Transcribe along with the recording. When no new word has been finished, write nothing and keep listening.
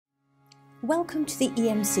Welcome to the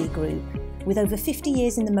EMC Group. With over 50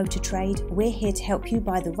 years in the motor trade, we're here to help you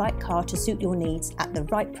buy the right car to suit your needs at the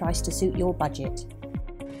right price to suit your budget.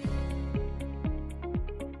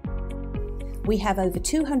 We have over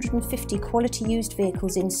 250 quality used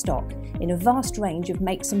vehicles in stock in a vast range of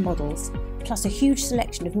makes and models, plus a huge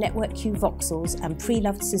selection of Network Q Vauxhalls and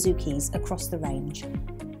pre-loved Suzukis across the range.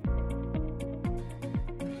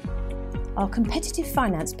 Our competitive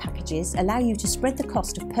finance packages allow you to spread the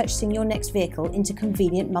cost of purchasing your next vehicle into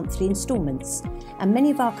convenient monthly instalments, and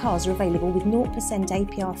many of our cars are available with 0%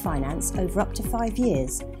 APR finance over up to 5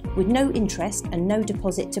 years, with no interest and no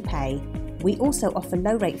deposit to pay. We also offer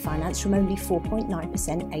low rate finance from only 4.9%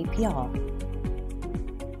 APR.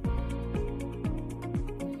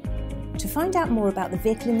 To find out more about the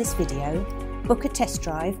vehicle in this video, book a test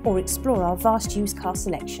drive or explore our vast used car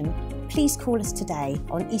selection, please call us today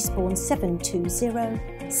on Eastbourne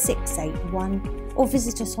 720 681 or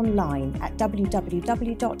visit us online at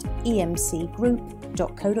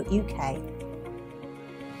www.emcgroup.co.uk.